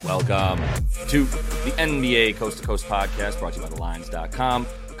Welcome to the NBA Coast to Coast podcast brought to you by thelines.com.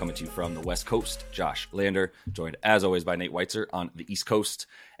 We're coming to you from the West Coast. Josh Lander, joined as always by Nate Weitzer on the East Coast.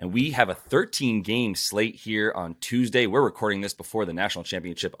 And we have a 13-game slate here on Tuesday. We're recording this before the national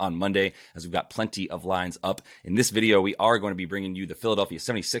championship on Monday, as we've got plenty of lines up. In this video, we are going to be bringing you the Philadelphia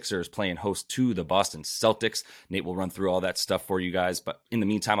 76ers playing host to the Boston Celtics. Nate will run through all that stuff for you guys. But in the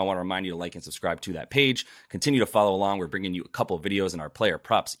meantime, I want to remind you to like and subscribe to that page. Continue to follow along. We're bringing you a couple of videos in our player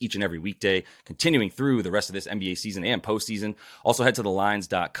props each and every weekday, continuing through the rest of this NBA season and postseason. Also head to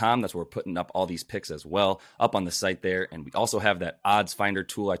thelines.com. That's where we're putting up all these picks as well, up on the site there. And we also have that odds finder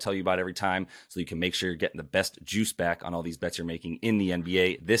tool I tell you about every time, so you can make sure you're getting the best juice back on all these bets you're making in the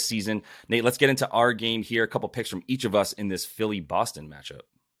NBA this season. Nate, let's get into our game here. A couple picks from each of us in this Philly-Boston matchup.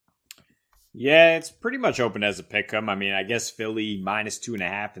 Yeah, it's pretty much open as a pick 'em. I mean, I guess Philly minus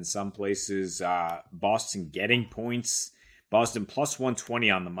 2.5 in some places. Boston getting points. Boston plus 120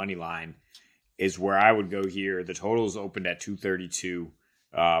 on the money line is where I would go here. The total is opened at 232.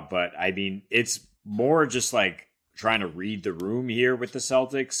 But I mean, it's more just like trying to read the room here with the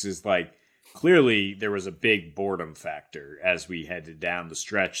Celtics. Is like, clearly there was a big boredom factor as we headed down the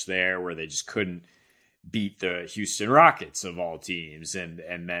stretch there, where they just couldn't beat the Houston Rockets of all teams. And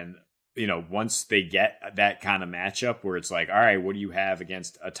then, you know, once they get that kind of matchup where it's like, all right, what do you have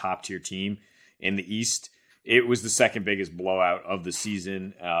against a top tier team in the East? It was the second biggest blowout of the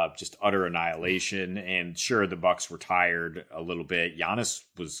season, just utter annihilation. And sure, the Bucks were tired a little bit. Giannis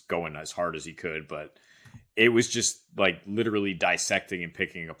was going as hard as he could, but it was just like literally dissecting and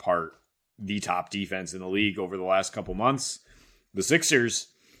picking apart the top defense in the league over the last couple months. The Sixers,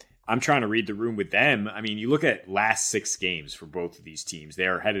 I'm trying to read the room with them. I mean, you look at last 6 games for both of these teams. They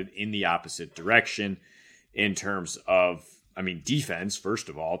are headed in the opposite direction in terms of, I mean, defense, first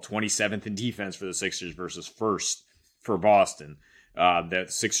of all, 27th in defense for the Sixers versus first for Boston. The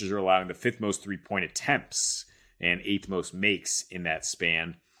Sixers are allowing the 5th most 3-point attempts and 8th most makes in that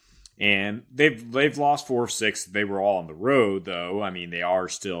span. And they've lost 4 of 6. They were all on the road, though. I mean, they are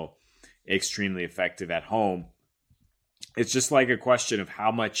still extremely effective at home. It's just like a question of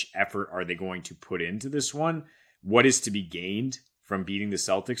how much effort are they going to put into this one? What is to be gained from beating the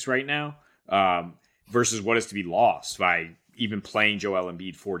Celtics right now versus what is to be lost by even playing Joel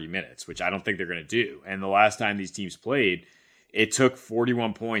Embiid 40 minutes, which I don't think they're going to do. And the last time these teams played, it took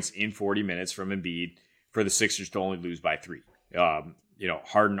 41 points in 40 minutes from Embiid for the Sixers to only lose by 3. You know,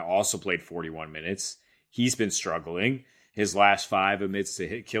 Harden also played 41 minutes. He's been struggling. His last 5 amidst the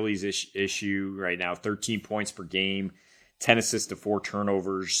Achilles issue right now, 13 points per game, 10 assists to 4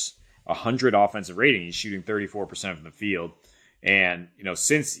 turnovers, 100 offensive rating. He's shooting 34% from the field. And, you know,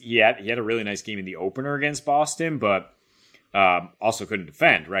 since he had a really nice game in the opener against Boston, but also couldn't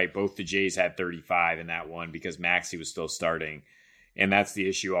defend, right? Both the Jays had 35 in that one because Maxey was still starting. And that's the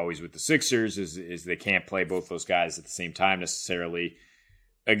issue always with the Sixers is they can't play both those guys at the same time necessarily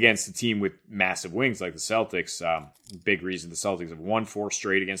against a team with massive wings like the Celtics. Big reason the Celtics have won 4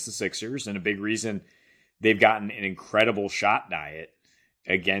 straight against the Sixers, and a big reason they've gotten an incredible shot diet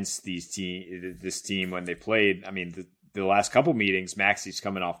against this team when they played. I mean, the last couple meetings, Maxey's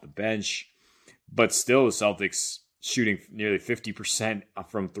coming off the bench, but still the Celtics shooting nearly 50%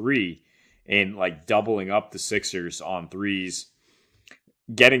 from 3 and like doubling up the Sixers on threes,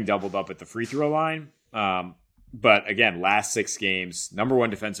 getting doubled up at the free throw line. But again, last 6 games, number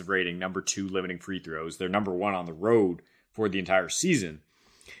 1 defensive rating, number 2 limiting free throws. They're number 1 on the road for the entire season.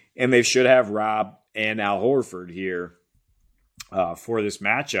 And they should have Rob and Al Horford here for this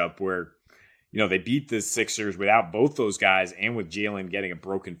matchup where, you know, they beat the Sixers without both those guys and with Jalen getting a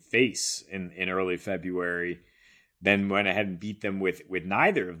broken face in early February. Then went ahead and beat them with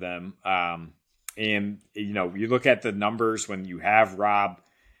neither of them. And, you know, you look at the numbers when you have Rob,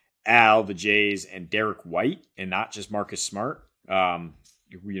 Al, the Jays, and Derek White, and not just Marcus Smart,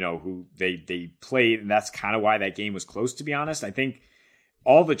 you know, who they played, and that's kind of why that game was close, to be honest. I think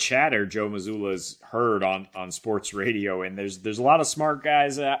all the chatter Joe Mazzulla's heard on sports radio, and there's a lot of smart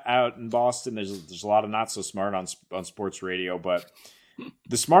guys out in Boston. There's a lot of not so smart on sports radio, but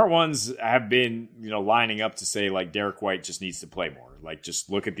the smart ones have been, you know, lining up to say like Derek White just needs to play more. Like, just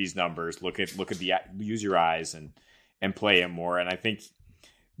look at these numbers, look at use your eyes and play him more. And I think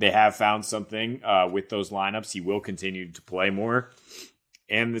they have found something with those lineups. He will continue to play more.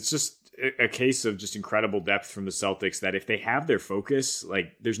 And it's just a case of just incredible depth from the Celtics that if they have their focus,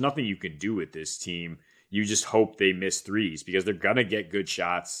 like, there's nothing you can do with this team. You just hope they miss threes because they're going to get good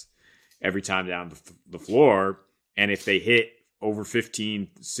shots every time down the floor. And if they hit over 15,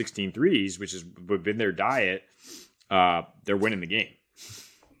 16 threes, which has been their diet, they're winning the game.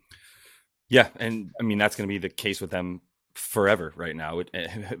 Yeah, and I mean, that's going to be the case with them forever right now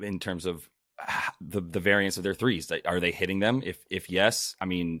in terms of the variance of their threes. Are they hitting them? If yes, I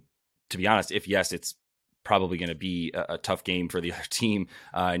mean, to be honest, if yes, it's probably going to be a tough game for the other team,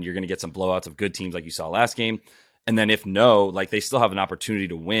 and you're going to get some blowouts of good teams like you saw last game. And then if no, like they still have an opportunity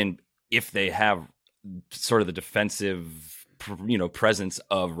to win if they have sort of the defensive, presence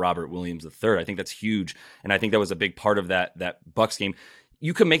of Robert Williams III. I think that's huge, and I think that was a big part of that Bucks game.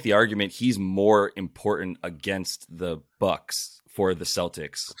 You can make the argument he's more important against the Bucks for the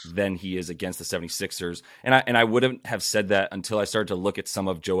Celtics than he is against the 76ers. And I wouldn't have said that until I started to look at some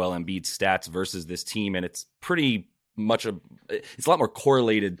of Joel Embiid's stats versus this team, and it's pretty much it's a lot more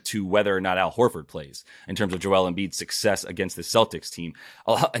correlated to whether or not Al Horford plays in terms of Joel Embiid's success against the Celtics team.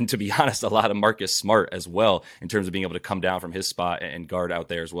 And to be honest, a lot of Marcus Smart as well in terms of being able to come down from his spot and guard out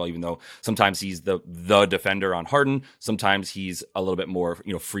there as well, even though sometimes he's the defender on Harden. Sometimes he's a little bit more,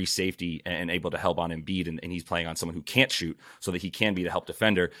 free safety and able to help on Embiid, and he's playing on someone who can't shoot so that he can be the help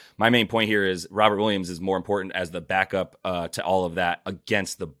defender. My main point here is Robert Williams is more important as the backup to all of that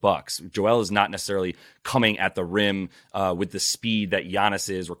against the Bucks. Joel is not necessarily coming at the rim with the speed that Giannis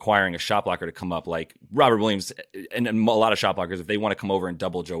is, requiring a shot blocker to come up. Like Robert Williams and a lot of shot blockers, if they want to come over and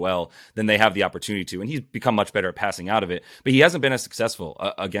double Joel, then they have the opportunity to. And he's become much better at passing out of it. But he hasn't been as successful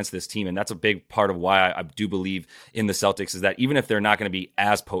against this team. And that's a big part of why I do believe in the Celtics, is that even if they're not going to be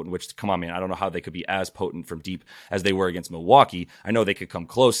as potent, which, come on, man, I don't know how they could be as potent from deep as they were against Milwaukee. I know they could come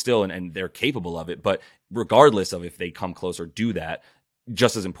close still, and they're capable of it. But regardless of if they come close or do that,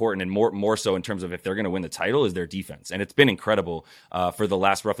 just as important and more so in terms of if they're going to win the title is their defense. And it's been incredible for the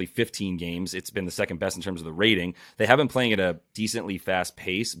last roughly 15 games. It's been the second best in terms of the rating. They have been playing at a decently fast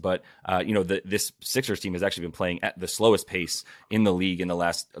pace, but this Sixers team has actually been playing at the slowest pace in the league in the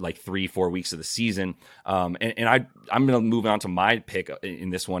last 3-4 weeks of the season. I'm going to move on to my pick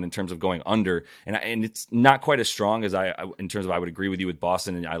in this one in terms of going under, and it's not quite as strong as in terms of I would agree with you with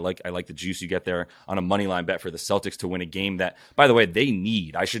Boston, and I like the juice you get there on a money line bet for the Celtics to win a game that, by the way, they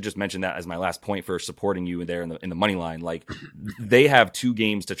need. I should just mention that as my last point for supporting you there in the money line. Like, they have 2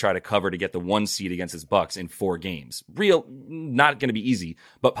 games to try to cover to get the 1 seed against his Bucks in 4 games. Not going to be easy,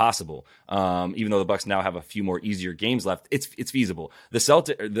 but possible. Even though the Bucks now have a few more easier games left, it's feasible. The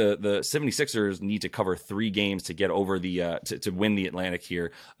 76ers need to cover 3 games to get over to win the Atlantic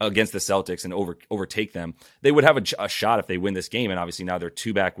here against the Celtics and overtake them. They would have a shot if they win this game, and obviously now they're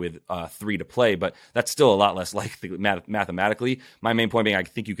 2 back with 3 to play, but that's still a lot less likely mathematically. My main point being, I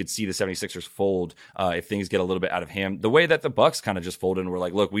think you could see the 76ers fold if things get a little bit out of hand. The way that the Bucks kind of just folded and were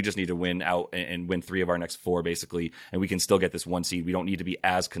like, look, we just need to win out and win 3 of our next 4, basically, and we can still get this 1 seed. We don't need to be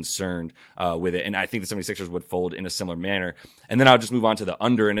as concerned with it. And I think the 76ers would fold in a similar manner. And then I'll just move on to the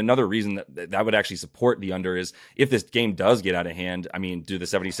under. And another reason that would actually support the under is if this game does get out of hand, I mean, do the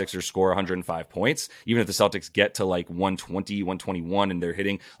 76ers score 105 points? Even if the Celtics get to 120, 121 and they're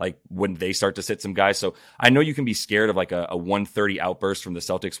hitting, wouldn't they start to sit some guys? So I know you can be scared of a 130 outburst from the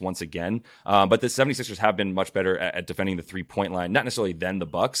Celtics once again, but the 76ers have been much better at defending the 3-point line, not necessarily than the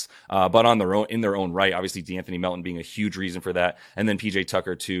Bucks, but in their own right. Obviously, D'Anthony Melton being a huge reason for that, and then PJ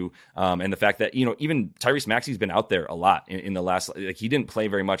Tucker too, and the fact that even Tyrese Maxey's been out there a lot in the last. He didn't play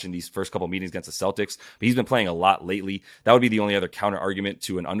very much in these first couple meetings against the Celtics, but he's been playing a lot lately. That would be the only other counter argument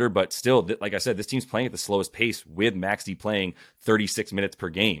to an under, but still, like I said, this team's playing at the slowest pace with Maxey playing 36 minutes per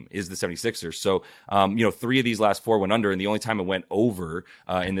game is the 76ers. So 3 of these last 4 went under, and the only time it went over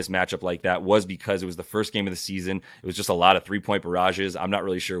in this matchup like that was because it was the first game of the season. It was just a lot of 3-point barrages. I'm not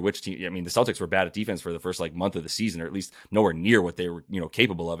really sure which team. I mean, the Celtics were bad at defense for the first month of the season, or at least nowhere near what they were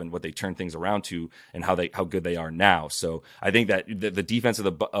capable of and what they turned things around to and how good they are now. So I think that the defense of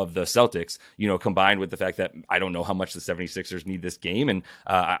the Celtics, combined with the fact that I don't know how much the 76ers need this game, and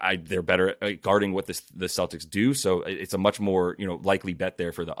they're better at guarding what the Celtics do. So it's a much more likely bet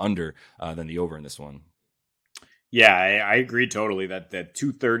there for the under than the over in this one. Yeah, I agree totally that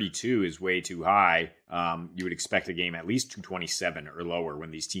 232 is way too high. You would expect a game at least 227 or lower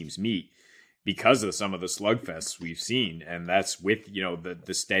when these teams meet because of some of the slugfests we've seen. And that's with,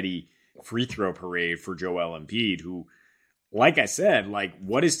 the steady free throw parade for Joel Embiid, who, like I said,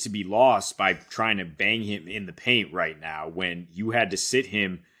 what is to be lost by trying to bang him in the paint right now when you had to sit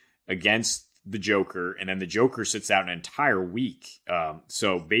him against the Joker, and then the Joker sits out an entire week.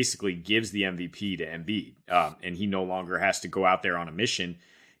 So basically gives the MVP to Embiid, and he no longer has to go out there on a mission.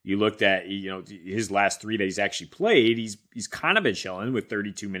 You looked at, his last 3 that he's actually played, he's kind of been chilling with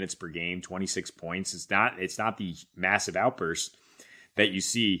 32 minutes per game, 26 points. It's not the massive outburst that you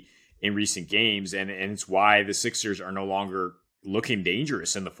see in recent games, and it's why the Sixers are no longer looking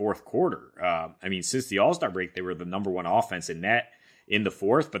dangerous in the fourth quarter. Since the All-Star break, they were the number 1 offense in net in the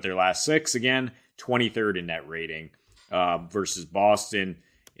fourth, but their last 6, again, 23rd in net rating. versus Boston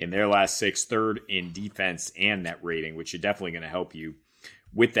in their last 6, third in defense and net rating, which is definitely going to help you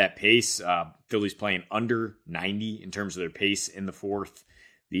with that pace. Philly's playing under 90 in terms of their pace in the fourth.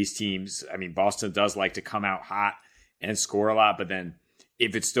 These teams, I mean, Boston does like to come out hot and score a lot, but then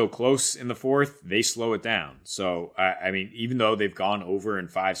if it's still close in the fourth, they slow it down. So, I mean, even though they've gone over in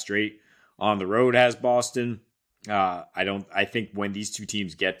 5 straight on the road as Boston, I think when these two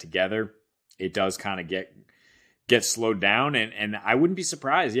teams get together, it does kind of get slowed down. And I wouldn't be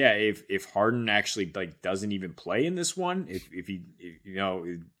surprised, if Harden actually doesn't even play in this one. If he,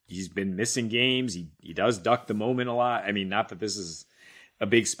 he's been missing games. He does duck the moment a lot. I mean, not that this is a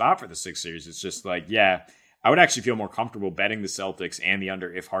big spot for the Sixers. It's just I would actually feel more comfortable betting the Celtics and the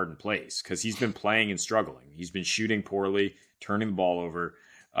under if Harden plays, because he's been playing and struggling. He's been shooting poorly, turning the ball over.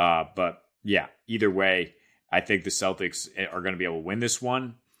 But yeah, either way, I think the Celtics are going to be able to win this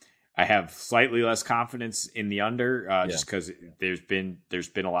one. I have slightly less confidence in the under, just because there's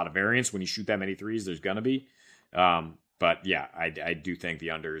been a lot of variance. When you shoot that many threes, there's going to be. But yeah, I do think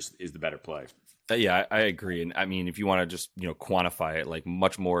the under is the better play. Yeah, I agree. And I mean, if you want to just, quantify it, like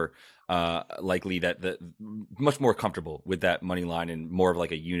much more likely that much more comfortable with that money line and more of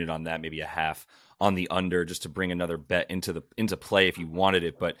like a unit on that, maybe a half on the under, just to bring another bet into play if you wanted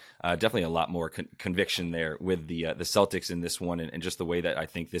it. But definitely a lot more conviction there with the Celtics in this one, and just the way that I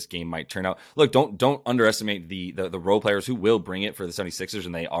think this game might turn out. Look, don't underestimate the role players who will bring it for the 76ers,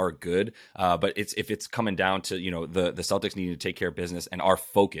 and they are good. But if it's coming down to, the Celtics needing to take care of business and are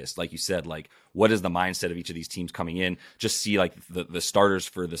focused, like you said, like what is the mindset of each of these teams coming in? Just see like the starters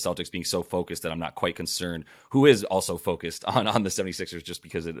for the Celtics being so focused that I'm not quite concerned who is also focused on the 76ers, just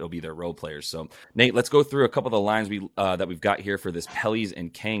because it'll be their role players. So Nate, let's go through a couple of the lines that we've got here for this Pellies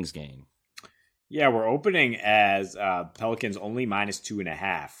and Kangs game. Yeah, we're opening as Pelicans only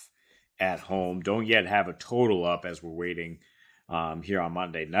 -2.5 at home. Don't yet have a total up as we're waiting here on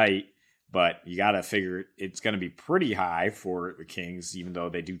Monday night. But you got to figure it's going to be pretty high for the Kings, even though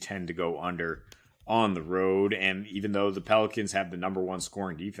they do tend to go under on the road. And even though the Pelicans have the number 1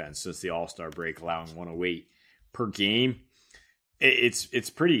 scoring defense since the All-Star break, allowing 108 per game, it's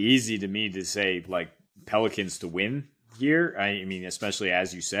pretty easy to me to say like Pelicans to win here. I mean, especially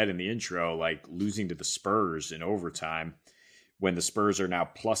as you said in the intro, like losing to the Spurs in overtime when the Spurs are now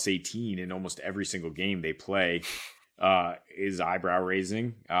 +18 in almost every single game they play. Is eyebrow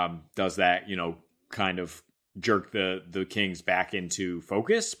raising. Does that, kind of jerk the Kings back into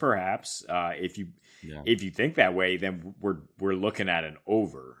focus? Perhaps. If you think that way, then we're looking at an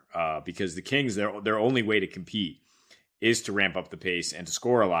over. Because the Kings, their only way to compete is to ramp up the pace and to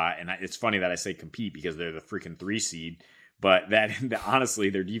score a lot. And it's funny that I say compete because they're the freaking 3 seed, but that honestly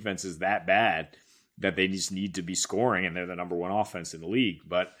their defense is that bad that they just need to be scoring, and they're the number 1 offense in the league.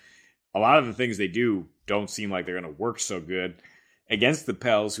 But a lot of the things they do don't seem like they're going to work so good against the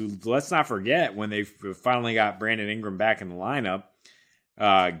Pels, who, let's not forget, when they finally got Brandon Ingram back in the lineup,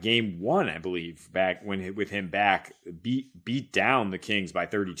 game 1, I believe, back with him back, beat down the Kings by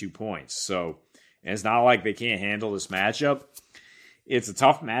 32 points. So, and it's not like they can't handle this matchup. It's a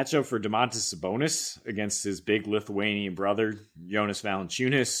tough matchup for Domantas Sabonis against his big Lithuanian brother, Jonas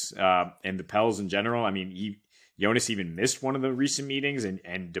Valanciunas, and the Pels in general. I mean, Jonas even missed one of the recent meetings,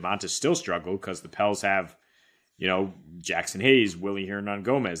 and Domantas still struggled because the Pels have, Jackson Hayes, Willie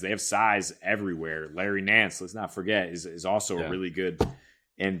Hernan-Gomez. They have size everywhere. Larry Nance, let's not forget, is also a really good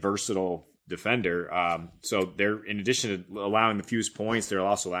and versatile defender. So they're, in addition to allowing the fewest points, they're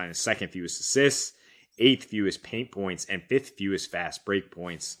also allowing the 2nd fewest assists, 8th fewest paint points, and 5th fewest fast break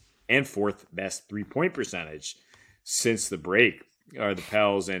points, and 4th best 3-point percentage since the break are the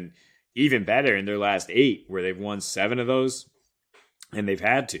Pels. And even better in their last 8, where they've won 7 of those, and they've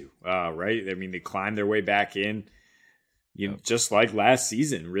had to, right? I mean, they climbed their way back in, just like last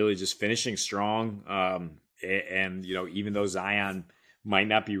season, really just finishing strong. And even though Zion might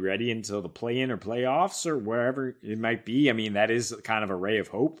not be ready until the play-in or playoffs or wherever it might be, I mean, that is kind of a ray of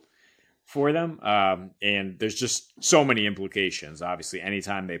hope for them. And there's just so many implications. Obviously,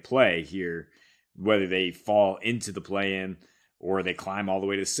 anytime they play here, whether they fall into the play-in or they climb all the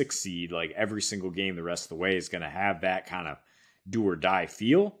way to the 6th seed, like every single game the rest of the way is going to have that kind of do or die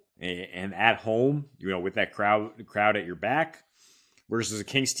feel. And at home, with that crowd at your back, versus a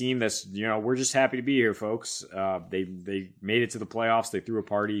Kings team that's, we're just happy to be here, folks. They made it to the playoffs. They threw a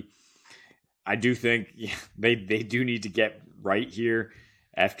party. I do think they do need to get right here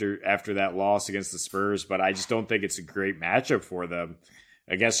after that loss against the Spurs, but I just don't think it's a great matchup for them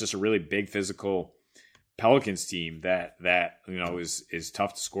against just a really big physical Pelicans team that is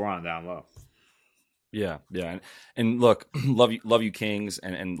tough to score on down low. Yeah, and look, love you, Kings,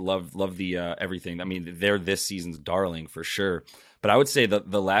 and love the everything. I mean, they're this season's darling for sure. But I would say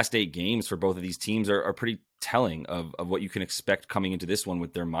that the last 8 games for both of these teams are pretty telling of what you can expect coming into this one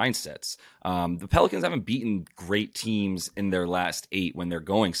with their mindsets. The Pelicans haven't beaten great teams in their last 8 when they're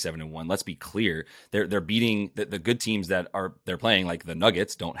going 7-1. Let's be clear, they're beating the good teams that they're playing. Like the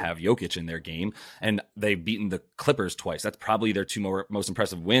Nuggets don't have Jokic in their game, and they've beaten the Clippers twice. That's probably their 2 most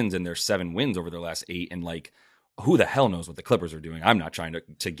impressive wins in their 7 wins over their last 8. And like, who the hell knows what the Clippers are doing? I'm not trying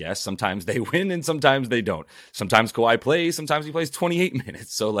to guess. Sometimes they win and sometimes they don't. Sometimes Kawhi plays, sometimes he plays 28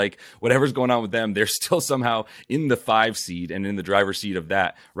 minutes. So like whatever's going on with them, they're still somehow in the 5 seed and in the driver's seat of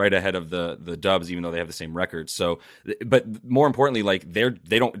that, right ahead of the Dubs, even though they have the same record. So, but more importantly, like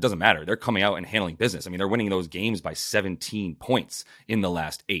it doesn't matter. They're coming out and handling business. I mean, they're winning those games by 17 points in the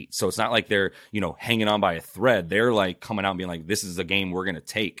last 8. So it's not like they're, hanging on by a thread. They're like coming out and being like, this is a game we're going to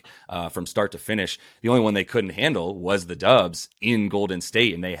take from start to finish. The only one they couldn't handle was the Dubs in Golden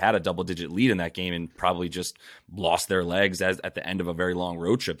State, and they had a double-digit lead in that game and probably just lost their legs at the end of a very long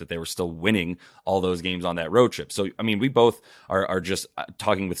road trip that they were still winning all those games on that road trip. So, I mean, we both are just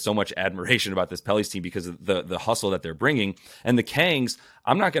talking with so much admiration about this Pelicans team because of the hustle that they're bringing. And the Kangs,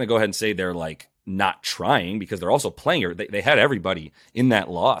 I'm not going to go ahead and say they're like not trying because they're also playing. They had everybody in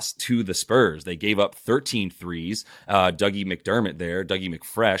that loss to the Spurs. They gave up 13 threes. Dougie McDermott there, Dougie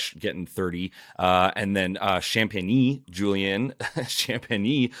McFresh getting 30. And then Champagny, Julian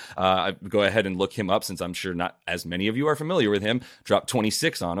Champagny, go ahead and look him up since I'm sure not as many of you are familiar with him, dropped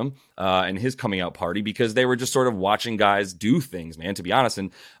 26 on him in his coming out party because they were just sort of watching guys do things, man, to be honest.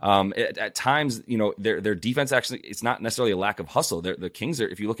 And at times, their defense actually, it's not necessarily a lack of hustle. The Kings are,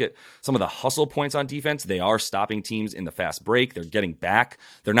 if you look at some of the hustle points on defense, they are stopping teams in the fast break. They're getting back.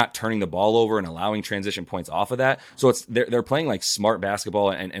 They're not turning the ball over and allowing transition points off of that. So they're playing like smart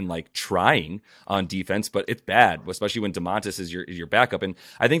basketball and like trying on defense, but it's bad, especially when DeMontis is your backup. And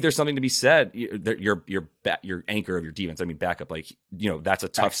I think there's something to be said. Your anchor of your defense. I mean, backup, like, that's a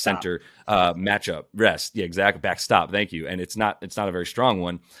tough Backstop. Center matchup. Rest. Yeah, exactly. Backstop. Thank you. And it's not a very strong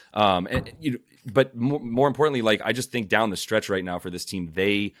one. But more importantly, like, I just think down the stretch right now for this team,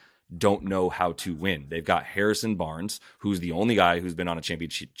 they don't know how to win. They've got Harrison Barnes, who's the only guy who's been on a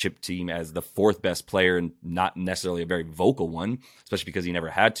championship team as the 4th best player and not necessarily a very vocal one, especially because he never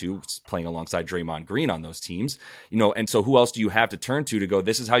had to, playing alongside Draymond Green on those teams. And so who else do you have to turn to go,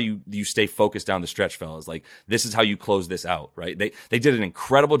 this is how you stay focused down the stretch, fellas. Like, this is how you close this out, right? They did an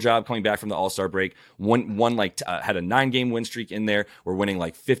incredible job coming back from the All-Star break. Had a 9-game win streak in there. We're winning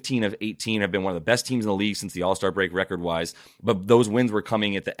like 15 of 18, have been one of the best teams in the league since the All-Star break record-wise. But those wins were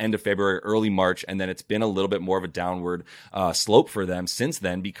coming at the end of February, early March, and then it's been a little bit more of a downward slope for them since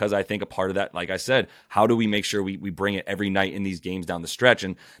then, because I think a part of that, like I said, how do we make sure we bring it every night in these games down the stretch?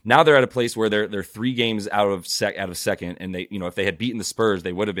 And now they're at a place where they're 3 games out of second, and they, if they had beaten the Spurs,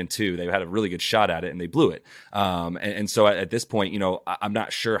 they would have been 2. They had a really good shot at it, and they blew it. And so at this point, I'm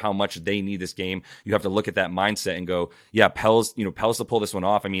not sure how much they need this game. You have to look at that mindset and go, yeah, Pels to pull this one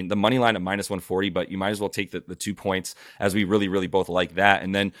off. I mean, the money line at -140, but you might as well take the 2 points, as we really, really both like that.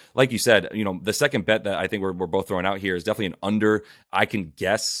 And then, like you said, the second bet that I think we're both throwing out here is definitely an under. I can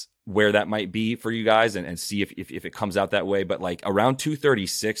guess where that might be for you guys and see if it comes out that way. But like around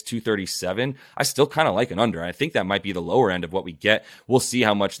 236, 237, I still kind of like an under. I think that might be the lower end of what we get. We'll see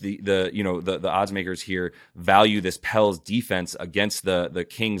how much the odds makers here value this Pels defense against the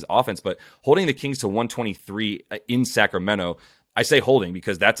Kings offense. But holding the Kings to 123 in Sacramento, I say holding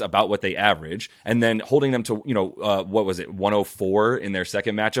because that's about what they average, and then holding them to, what was it, 104 in their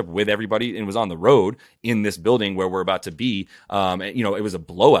second matchup with everybody, and was on the road in this building where we're about to be. It was a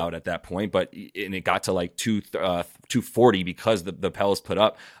blowout at that point, but it got to like 240 because the Pels put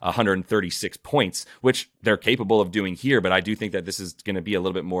up 136 points, which they're capable of doing here. But I do think that this is going to be a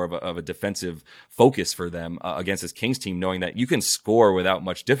little bit more of a defensive focus for them against this Kings team, knowing that you can score without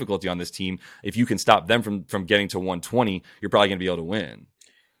much difficulty on this team. If you can stop them from getting to 120, you're probably going to be able to win.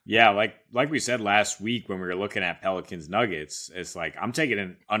 Yeah, like we said last week when we were looking at Pelicans Nuggets, it's like I'm taking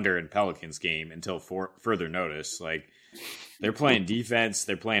an under in Pelicans game until further notice. Like, they're playing defense,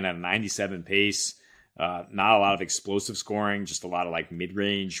 they're playing at a 97 pace, not a lot of explosive scoring, just a lot of like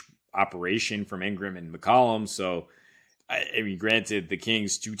mid-range operation from Ingram and McCollum. So, I mean, granted, the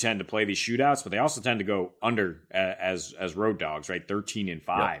Kings do tend to play these shootouts, but they also tend to go under as road dogs, right?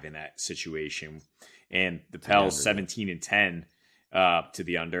 13-5 in that situation. And the Pels 17-10 to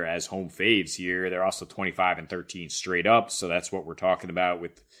the under as home faves here. They're also 25-13 straight up. So that's what we're talking about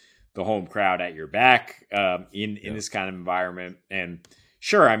with the home crowd at your back in this kind of environment. And,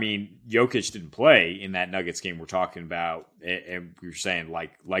 sure, I mean, Jokic didn't play in that Nuggets game we're talking about, and we were saying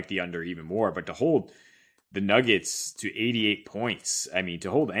like the under even more, but to hold the Nuggets to 88 points, I mean, to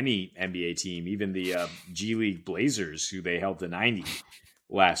hold any NBA team, even the G League Blazers, who they held to 90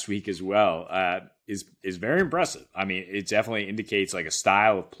 last week as well, is very impressive. I mean, it definitely indicates like a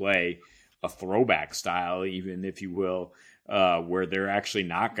style of play, a throwback style, even if you will, where they're actually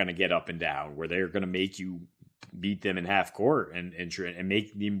not going to get up and down, where they're going to make you beat them in half court and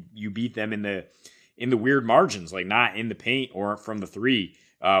make you beat them in the weird margins, like not in the paint or from the three,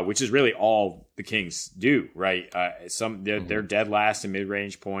 which is really all the Kings do, right? They're dead last in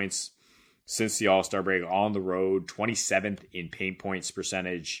mid-range points since the All-Star break on the road, 27th in paint points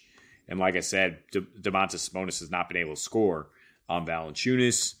percentage. And like I said, Domantas Sabonis has not been able to score on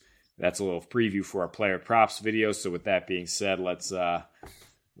Valanciunas. That's a little preview for our player props video. So with that being said, let's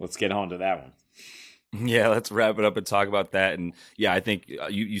get on to that one. Yeah, let's wrap it up and talk about that. And yeah, I think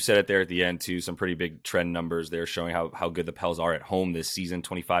you said it there at the end too. Some pretty big trend numbers there showing how good the Pels are at home this season,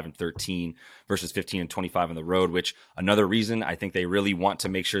 25-13 versus 15-25 on the road, which another reason I think they really want to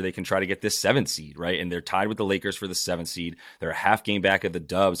make sure they can try to get this 7th seed, right? And they're tied with the Lakers for the 7th seed. They're a half game back of the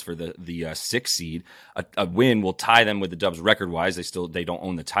Dubs for the 6th seed. A win will tie them with the Dubs record wise. They don't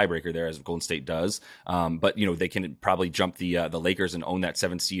own the tiebreaker there as Golden State does. But they can probably jump the Lakers and own that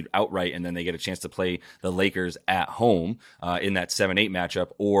 7th seed outright, and then they get a chance to play the Lakers at home in that 7-8 matchup.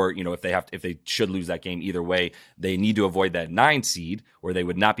 Or if they should lose that game either way, they need to avoid that 9 seed where they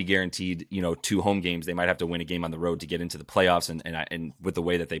would not be guaranteed 2 home games. They might have to win a game on the road to get into the playoffs. And with the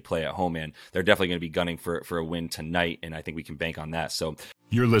way that they play at home, and they're definitely going to be gunning for a win tonight. And I think we can bank on that. So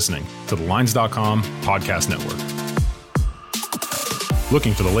you're listening to the Lines.com podcast network.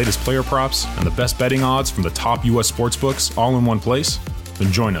 Looking for the latest player props and the best betting odds from the top U.S. sportsbooks all in one place?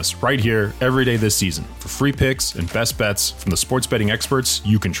 Then join us right here every day this season for free picks and best bets from the sports betting experts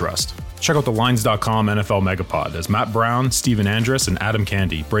you can trust. Check out the Lines.com NFL Megapod as Matt Brown, Steven Andress, and Adam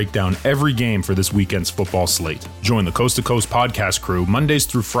Candy break down every game for this weekend's football slate. Join the Coast to Coast podcast crew Mondays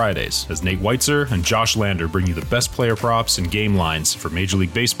through Fridays as Nate Weitzer and Josh Lander bring you the best player props and game lines for Major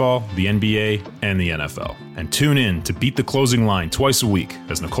League Baseball, the NBA, and the NFL. And tune in to Beat the Closing Line twice a week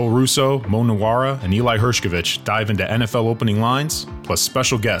as Nicole Russo, Mo Nawara, and Eli Hershkovich dive into NFL opening lines, plus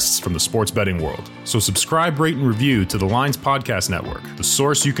special guests from the sports betting world. So subscribe, rate, and review to the Lines Podcast Network, the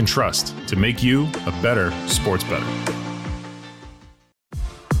source you can trust to make you a better sports bettor.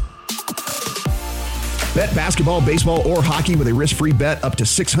 Bet basketball, baseball, or hockey with a risk-free bet up to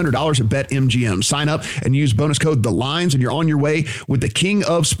 $600 at BetMGM. Sign up and use bonus code THELINES, and you're on your way with the king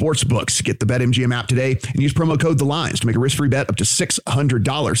of sportsbooks. Get the BetMGM app today and use promo code THELINES to make a risk-free bet up to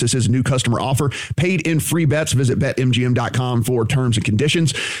 $600. This is a new customer offer. Paid in free bets. Visit BetMGM.com for terms and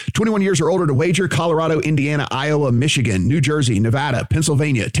conditions. 21 years or older to wager. Colorado, Indiana, Iowa, Michigan, New Jersey, Nevada,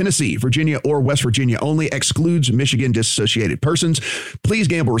 Pennsylvania, Tennessee, Virginia, or West Virginia only. Excludes Michigan disassociated persons. Please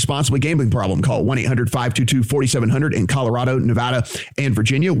gamble responsibly. Gambling problem? Call 1-800-522-4700 in Colorado, Nevada, and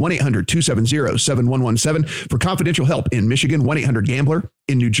Virginia. 1-800-270-7117 for confidential help in Michigan. 1-800-GAMBLER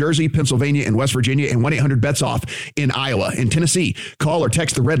in New Jersey, Pennsylvania, and West Virginia, and 1-800-BETS-OFF in Iowa. In Tennessee, call or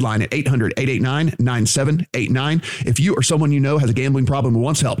text the red line at 800-889-9789. If you or someone you know has a gambling problem and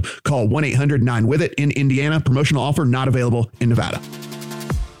wants help, call 1-800-9-WITH-IT. In Indiana, promotional offer not available in Nevada.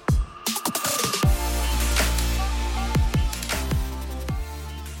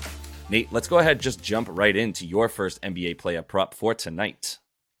 Nate, let's go ahead and just jump right into your first NBA player prop for tonight.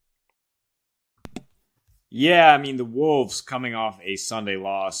 Yeah, I mean, the Wolves coming off a Sunday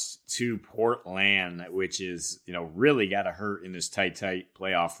loss to Portland, which is, really got to hurt in this tight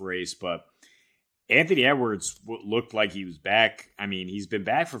playoff race. But Anthony Edwards looked like he was back. I mean, he's been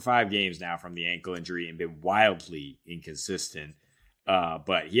back for 5 games now from the ankle injury and been wildly inconsistent.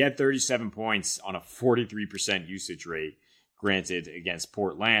 But he had 37 points on a 43% usage rate. Granted, against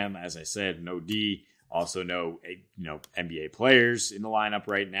Portland, as I said, no D, also no NBA players in the lineup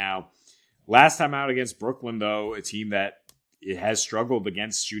right now. Last time out against Brooklyn, though, a team that it has struggled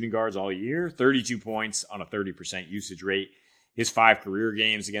against shooting guards all year, 32 points on a 30% usage rate. His 5 career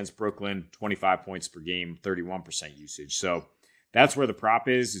games against Brooklyn, 25 points per game, 31% usage. So that's where the prop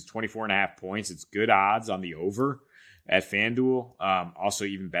is 24.5 points. It's good odds on the over at FanDuel. Also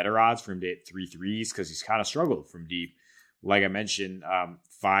even better odds for him to hit 3 threes because he's kind of struggled from deep. Like I mentioned,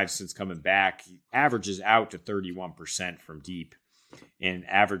 5 since coming back, he averages out to 31% from deep and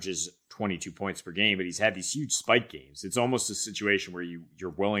averages 22 points per game, but he's had these huge spike games. It's almost a situation where you're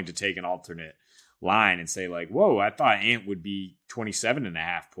willing to take an alternate line and say like, whoa, I thought Ant would be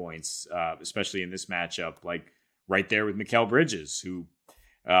 27.5 points, especially in this matchup, like right there with Mikal Bridges, who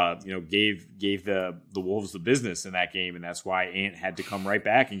gave the Wolves the business in that game, and that's why Ant had to come right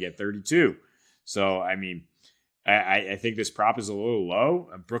back and get 32. So, I mean, I think this prop is a little low.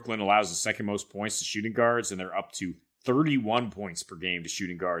 Brooklyn allows the second most points to shooting guards, and they're up to 31 points per game to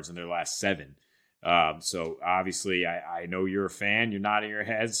shooting guards in their last 7. So obviously, I know you're a fan. You're nodding your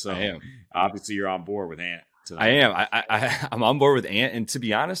head. So obviously, you're on board with Ant tonight. I am. I'm on board with Ant. And to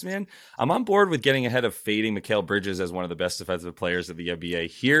be honest, man, I'm on board with getting ahead of fading Mikal Bridges as one of the best defensive players of the NBA.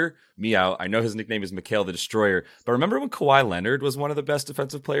 Hear me out. I know his nickname is Mikal the Destroyer, but remember when Kawhi Leonard was one of the best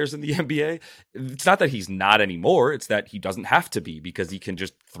defensive players in the NBA? It's not that he's not anymore. It's that he doesn't have to be, because he can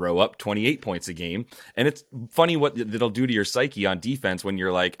just throw up 28 points a game. And it's funny what it'll do to your psyche on defense when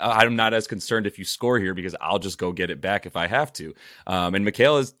you're like, I'm not as concerned if you score here because I'll just go get it back if I have to. And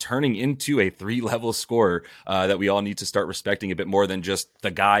Mikal is turning into a 3-level scorer that we all need to start respecting a bit more than just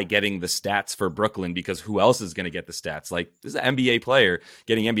the guy getting the stats for Brooklyn, because who else is going to get the stats? Like, this is an NBA player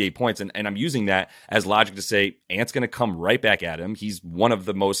getting NBA points. And I'm using that as logic to say Ant's going to come right back at him. He's one of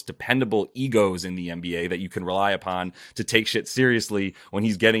the most dependable egos in the NBA that you can rely upon to take shit seriously when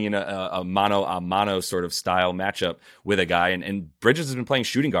he's getting in a mano sort of style matchup with a guy. And Bridges has been playing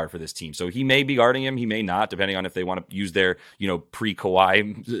shooting guard for this team. So he may be guarding him. He may not, depending on if they want to use their,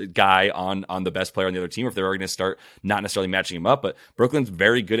 pre-Kawhi guy on the best player on the other team, or if they're going to start not necessarily matching him up. But Brooklyn's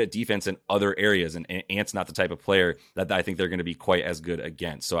very good at defense in other areas. And Ant's not the type of player that I think they're going to be quite as good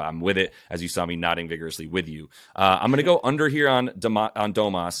against. So I'm with it, as you saw me nodding vigorously with you. I'm going to go under here on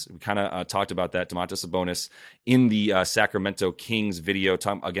Domas. We kind of talked about that. Domantas Sabonis in the Sacramento Kings video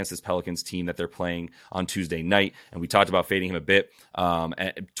against this Pelicans team that they're playing on Tuesday night. And we talked about fading him a bit.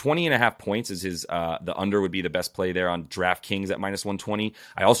 20.5 points is his, the under would be the best play there on DraftKings at -120.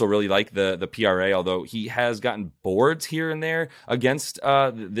 I also really like the PRA, although he has gotten boards here and there against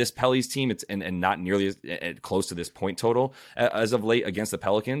this Pelly's team. It's and not nearly as close to this point total as of late against the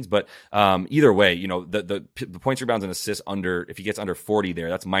Pelicans. But either way, the points, rebounds, and assists under, if he gets under 40 there,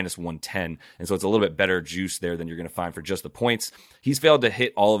 that's -110. And so it's a little bit better juice there than you're going to find for just the points. He's failed to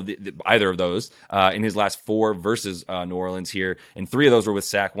hit all of either of those in his last 4 versus New Orleans here. And 3 of those were with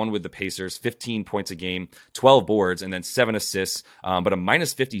Sac, 1 with the Pacers, 15 points a game, 12 boards, and then 7 assists, but a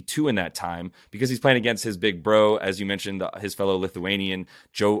 -52 in that time because he's playing against his big bro, as you mentioned, his fellow Lithuanian,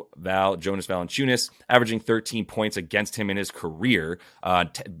 Jonas Valanciunas, averaging 13 points against him in his career,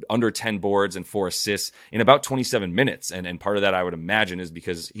 under 10 boards and 4 assists in about 27 minutes. And part of that, I would imagine, is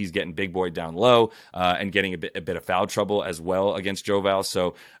because he's getting big boy down low and getting a bit of foul trouble as well against Joe Val.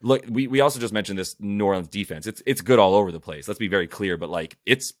 So look, we also just mentioned this New Orleans defense. It's good all over the place. Let's be very clear, but like,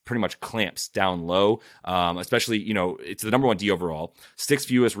 it's pretty much clamps down low, especially, it's the number 1 D overall, 6th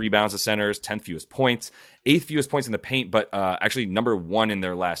fewest rebounds to centers, 10th fewest points, 8th fewest points in the paint, but actually number 1 in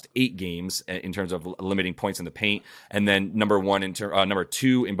their last 8 games in terms of limiting points in the paint, and then number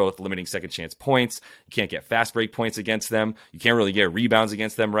 2 in both limiting second chance points. You can't get fast break points against them. You can't really get rebounds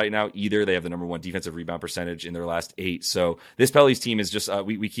against them right now either. They have the number 1 defensive rebound percentage in their last 8. So this Pelly's team is just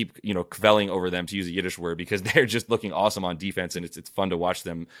we keep kvelling over them, to use a Yiddish word, because they're just looking awesome on defense, and it's fun to watch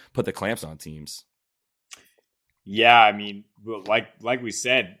them put the clamps on teams. Yeah, I mean, like we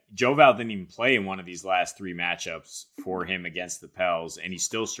said, Joe Val didn't even play in one of these last 3 matchups for him against the Pels, and he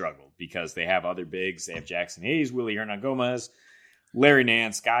still struggled because they have other bigs. They have Jackson Hayes, Willy Hernangomez, Larry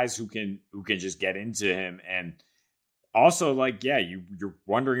Nance, guys who can just get into him. And also, you're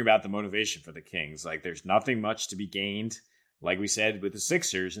wondering about the motivation for the Kings. Like, there's nothing much to be gained, like we said, with the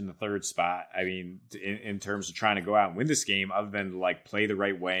Sixers in the 3rd spot. I mean, in terms of trying to go out and win this game, other than to play the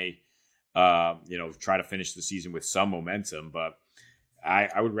right way. Try to finish the season with some momentum, but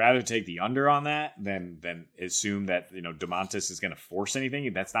I would rather take the under on that than assume that, Domantas is going to force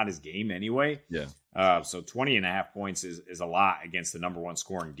anything. That's not his game anyway. Yeah. So 20.5 points is a lot against the number 1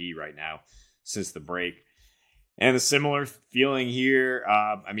 scoring D right now since the break. And a similar feeling here.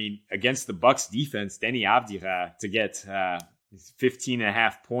 Against the Bucks defense, Deni Avdija to get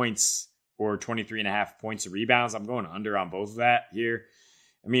 15.5 points or 23.5 points of rebounds. I'm going under on both of that here.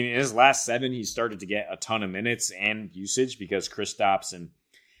 I mean, in his last 7, he started to get a ton of minutes and usage because Kristaps and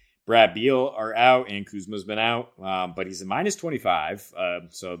Brad Beal are out and Kuzma's been out. But he's a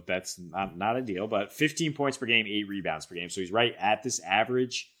 -25, so that's not ideal. But 15 points per game, 8 rebounds per game. So he's right at this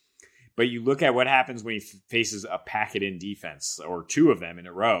average. But you look at what happens when he faces a packet-in defense, or 2 of them in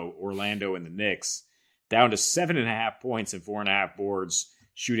a row, Orlando and the Knicks, down to 7.5 points and 4.5 boards,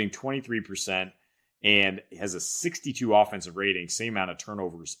 shooting 23%. And has a 62 offensive rating, same amount of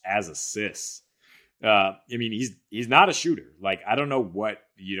turnovers as assists. He's not a shooter. Like, I don't know what,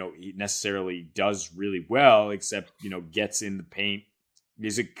 he necessarily does really well, except, gets in the paint.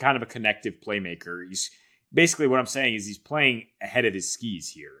 He's a kind of a connective playmaker. basically what I'm saying is he's playing ahead of his skis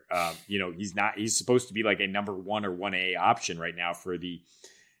here. He's supposed to be like a number 1 or 1A option right now for the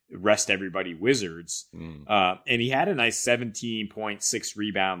rest everybody Wizards. And he had a nice 17.6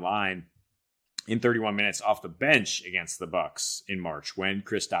 rebound line in 31 minutes off the bench against the Bucks in March when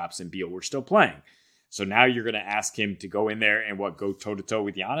Kristaps and Beal were still playing. So now you're going to ask him to go in there and go toe-to-toe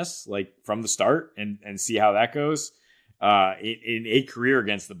with Giannis like from the start and see how that goes. In a career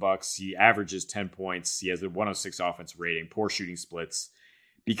against the Bucks, he averages 10 points. He has a 106 offensive rating, poor shooting splits,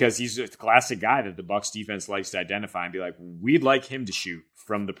 because he's a classic guy that the Bucks defense likes to identify and be like, we'd like him to shoot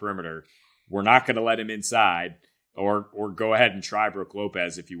from the perimeter. We're not going to let him inside, or go ahead and try Brook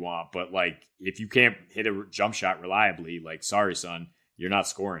Lopez if you want. But like, if you can't hit a jump shot reliably, like, sorry, son, you're not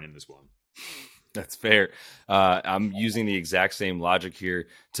scoring in this one. That's fair. I'm using the exact same logic here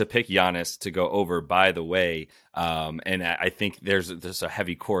to pick Giannis to go over, by the way. And I think there's a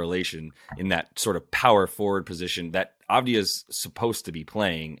heavy correlation in that sort of power forward position that Avdija is supposed to be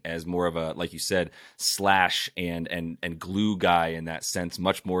playing as more of a, like you said, slash and glue guy in that sense,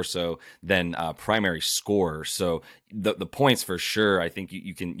 much more so than primary scorer. So the points for sure, I think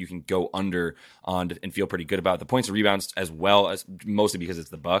you can go under on and feel pretty good about the points and rebounds as well, as mostly because it's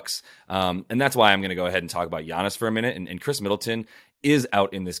the Bucks. And that's why I'm going to go ahead and talk about Giannis for a minute. And Khris Middleton is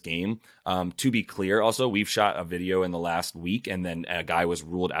out in this game. To be clear, also, we've shot a video in the last week, and then a guy was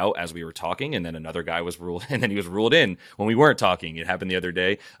ruled out as we were talking, and then another guy was ruled, and then he was ruled in when we weren't talking. It happened the other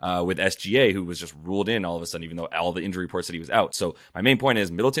day with SGA, who was just ruled in all of a sudden, even though all the injury reports said he was out. So my main point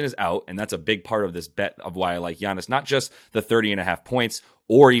is Middleton is out, and that's a big part of this bet of why I like Giannis, not just the 30.5 points,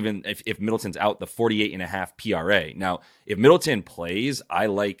 or even if Middleton's out, the 48.5 PRA. Now, if Middleton plays, I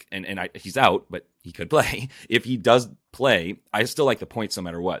like, he's out, but he could play. If he does play, I still like the points no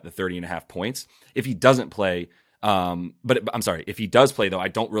matter what, the 30.5 points. If he doesn't play, if he does play, though, I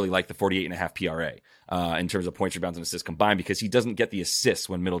don't really like the 48.5 PRA in terms of points, rebounds, and assists combined, because he doesn't get the assists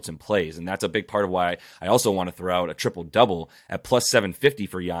when Middleton plays. And that's a big part of why I also want to throw out a triple-double at plus 750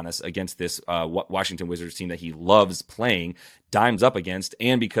 for Giannis against this Washington Wizards team that he loves playing dimes up against,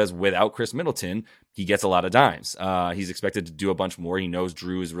 and because without Khris Middleton, he gets a lot of dimes. He's expected to do a bunch more. He knows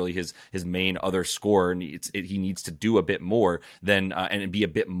Drew is really his main other scorer, and he needs to do a bit more than and be a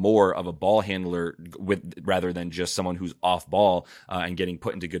bit more of a ball handler rather than just someone who's off ball and getting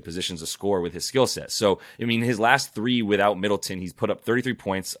put into good positions to score with his skill set. So, I mean, his last 3 without Middleton, he's put up 33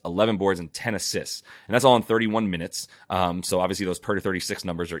 points, 11 boards, and 10 assists, and that's all in 31 minutes. So obviously those per 36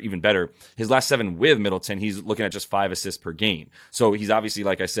 numbers are even better. His last 7 with Middleton, he's looking at just 5 assists per game. So he's obviously,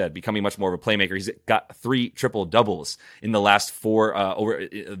 like I said, becoming much more of a playmaker. He's got 3 triple doubles in the last 4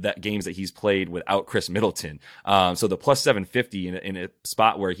 games that he's played without Khris Middleton. So the plus 750 in a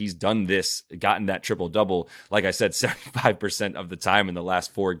spot where he's done this, gotten that triple double, like I said, 75% of the time in the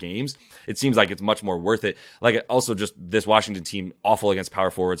last 4 games, it seems like it's much more worth it. Like, also just this Washington team, awful against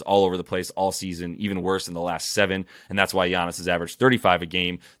power forwards all over the place all season, even worse in the last 7. And that's why Giannis has averaged 35 a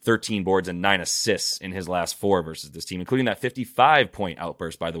game, 13 boards, and 9 assists in his last 4 versus this team, including that 55-point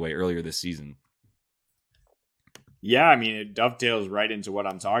outburst, by the way, earlier this season. Yeah, I mean, it dovetails right into what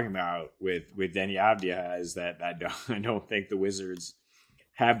I'm talking about with Deni Avdija, is that I don't think the Wizards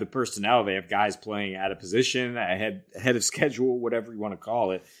have the personnel. They have guys playing out of position, ahead of schedule, whatever you want to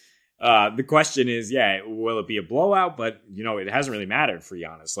call it. The question is, will it be a blowout? But, it hasn't really mattered for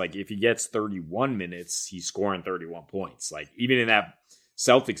Giannis. Like, if he gets 31 minutes, he's scoring 31 points. Like, even in that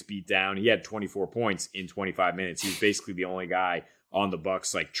Celtics beatdown, he had 24 points in 25 minutes. He was basically the only guy on the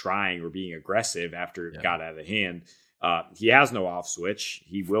Bucks like trying or being aggressive after it got out of hand. He has no off switch.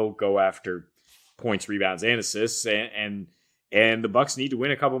 He will go after points, rebounds, and assists, and the Bucks need to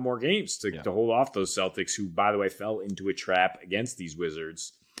win a couple more games to hold off those Celtics, who, by the way, fell into a trap against these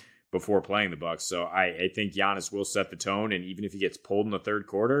Wizards before playing the Bucks. So I think Giannis will set the tone, and even if he gets pulled in the third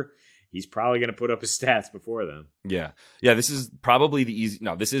quarter, he's probably going to put up his stats before then. Yeah. This is probably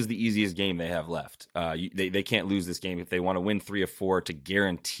this is the easiest game they have left. They can't lose this game if they want to win 3 of 4 to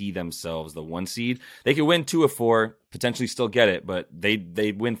guarantee themselves the 1 seed. They could win 2 of 4, potentially still get it, but they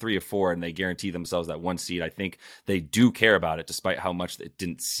win 3 of 4 and they guarantee themselves that 1 seed. I think they do care about it, despite how much it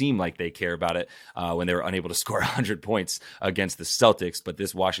didn't seem like they care about it when they were unable to score 100 points against the Celtics. But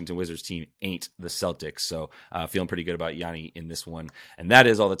this Washington Wizards team ain't the Celtics, so feeling pretty good about Yanni in this one. And that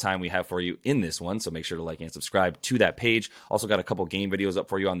is all the time we have for you in this one, so make sure to like and subscribe to that page. Also got a couple game videos up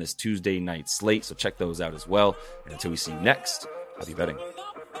for you on this Tuesday night slate, so check those out as well. And until we see you next, happy betting.